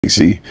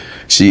I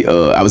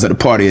was at a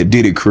party at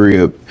Diddy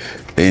crib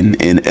in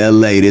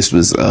LA. This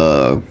was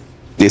the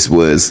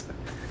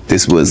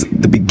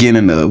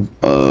beginning of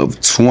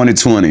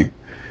 2020. You know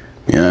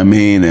what I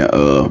mean?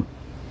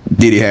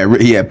 Diddy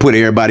had put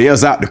everybody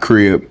else out the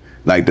crib,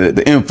 like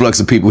the influx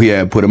of people, he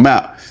had put them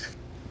out.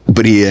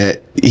 But he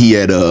had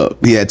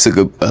took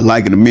a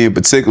liking to me in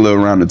particular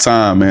around the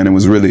time, man. It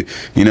was really,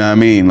 you know what I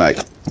mean, like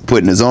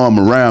putting his arm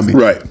around me.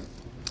 Right.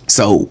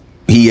 So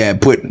he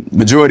had put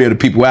majority of the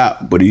people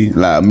out, but he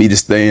allowed me to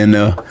stay in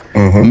there.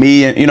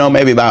 Me and, you know,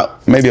 maybe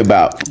about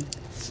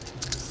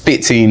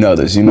 15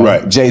 others, you know.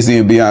 Right. Jay-Z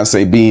and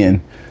Beyonce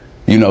being,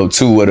 you know,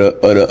 two of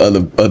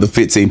the other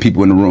 15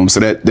 people in the room. So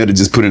that'll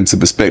just put into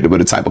perspective of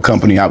the type of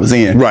company I was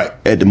in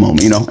at the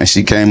moment, you know. And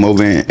she came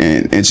over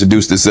and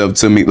introduced herself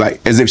to me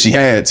like as if she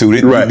had to.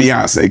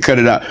 Beyonce, cut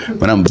it out.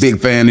 But I'm a big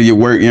fan of your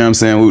work, you know what I'm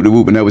saying? Whoop the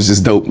whoop, and that was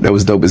just dope. That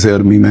was dope as hell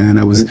to me, man.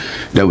 That was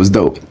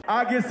dope.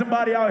 I'll get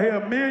somebody out here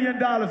 $1 million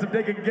if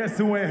they can guess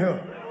who in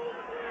here.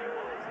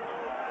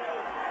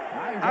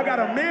 I got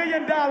 $1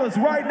 million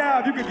right now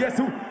if you can guess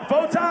who.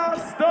 4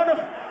 times,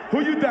 Stunner, who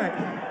you think?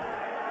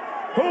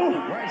 Who?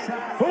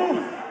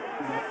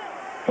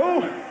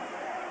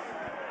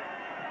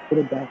 Put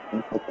it back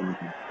and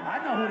I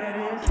know who that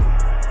is.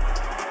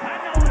 I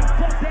know who the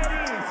fuck that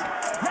is.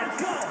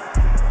 Let's go.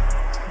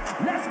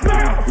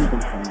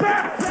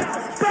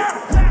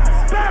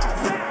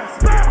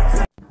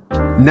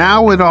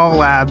 Now it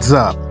all adds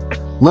up.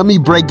 Let me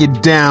break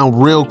it down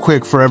real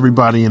quick for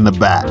everybody in the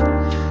back.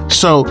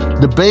 So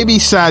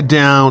Dababy sat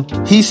down.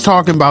 He's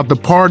talking about the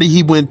party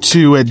he went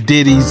to at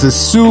Diddy's, a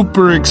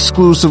super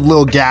exclusive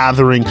little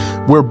gathering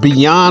where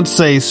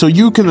Beyonce, so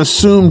you can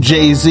assume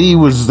Jay-Z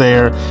was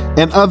there,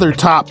 and other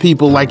top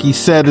people like he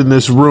said in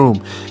this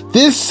room.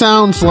 This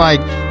sounds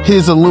like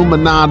his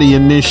Illuminati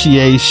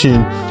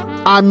initiation.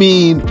 I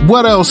mean,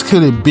 what else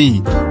could it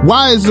be?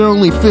 Why is there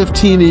only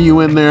 15 of you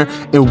in there?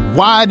 And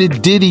why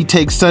did Diddy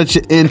take such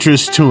an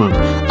interest to him?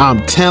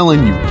 I'm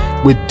telling you,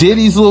 with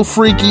Diddy's little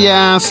freaky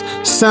ass,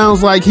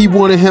 sounds like he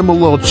wanted him a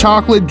little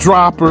chocolate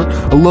dropper,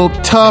 a little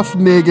tough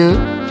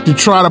nigga to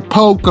try to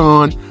poke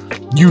on.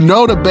 You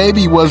know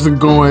Dababy wasn't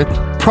going,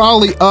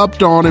 probably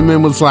upped on him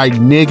and was like,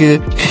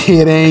 nigga,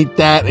 it ain't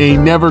that,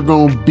 ain't never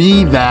gonna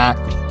be that.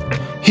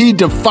 He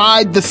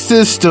defied the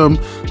system.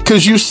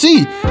 Because you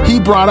see, he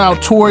brought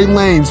out Tory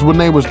Lanez when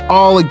they was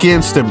all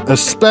against him,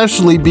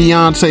 especially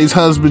Beyonce's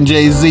husband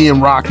Jay-Z and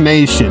Roc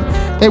Nation.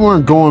 They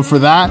weren't going for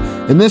that.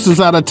 And this is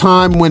at a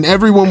time when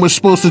everyone was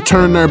supposed to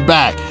turn their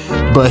back.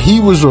 But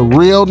he was a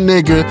real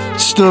nigga,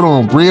 stood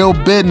on real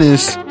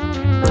business,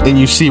 and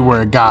you see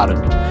where it got him.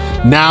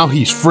 Now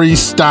he's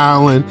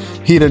freestyling.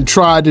 He done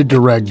tried to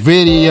direct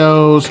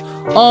videos,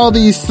 all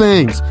these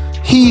things.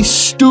 He's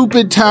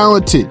stupid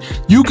talented.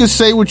 You can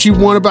say what you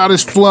want about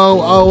his flow.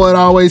 Oh, it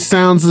always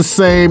sounds the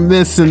same,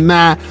 this and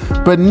that.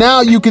 But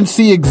now you can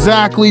see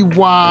exactly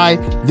why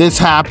this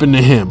happened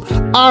to him.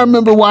 I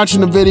remember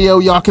watching a video,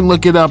 y'all can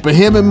look it up, of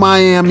him in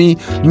Miami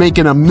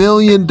making $1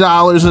 million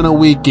in a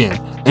weekend.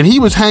 And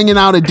he was hanging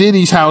out at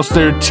Diddy's house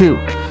there too.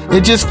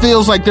 It just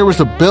feels like there was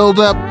a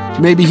buildup.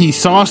 Maybe he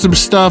saw some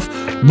stuff,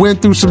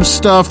 went through some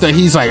stuff that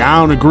he's like,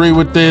 I don't agree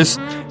with this.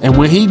 And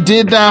when he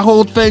did that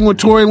whole thing with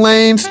Tory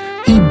Lanez,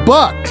 he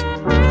bucked.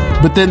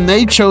 But then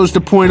they chose to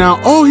point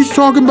out, oh, he's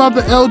talking about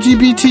the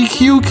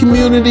LGBTQ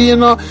community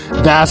and all.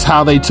 That's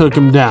how they took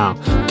him down.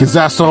 Because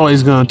that's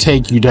always going to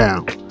take you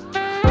down.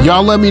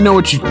 Y'all let me know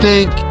what you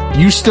think.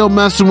 You still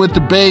messing with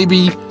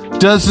Dababy?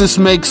 Does this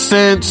make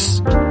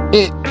sense?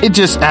 It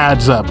just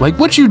adds up. Like,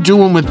 what you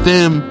doing with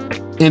them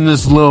in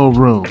this little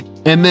room?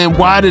 And then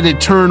why did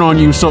it turn on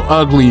you so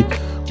ugly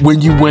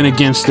when you went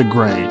against the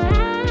grain?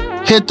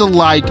 Hit the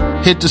like,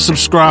 hit the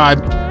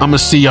subscribe. I'm going to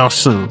see y'all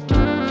soon.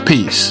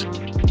 Peace.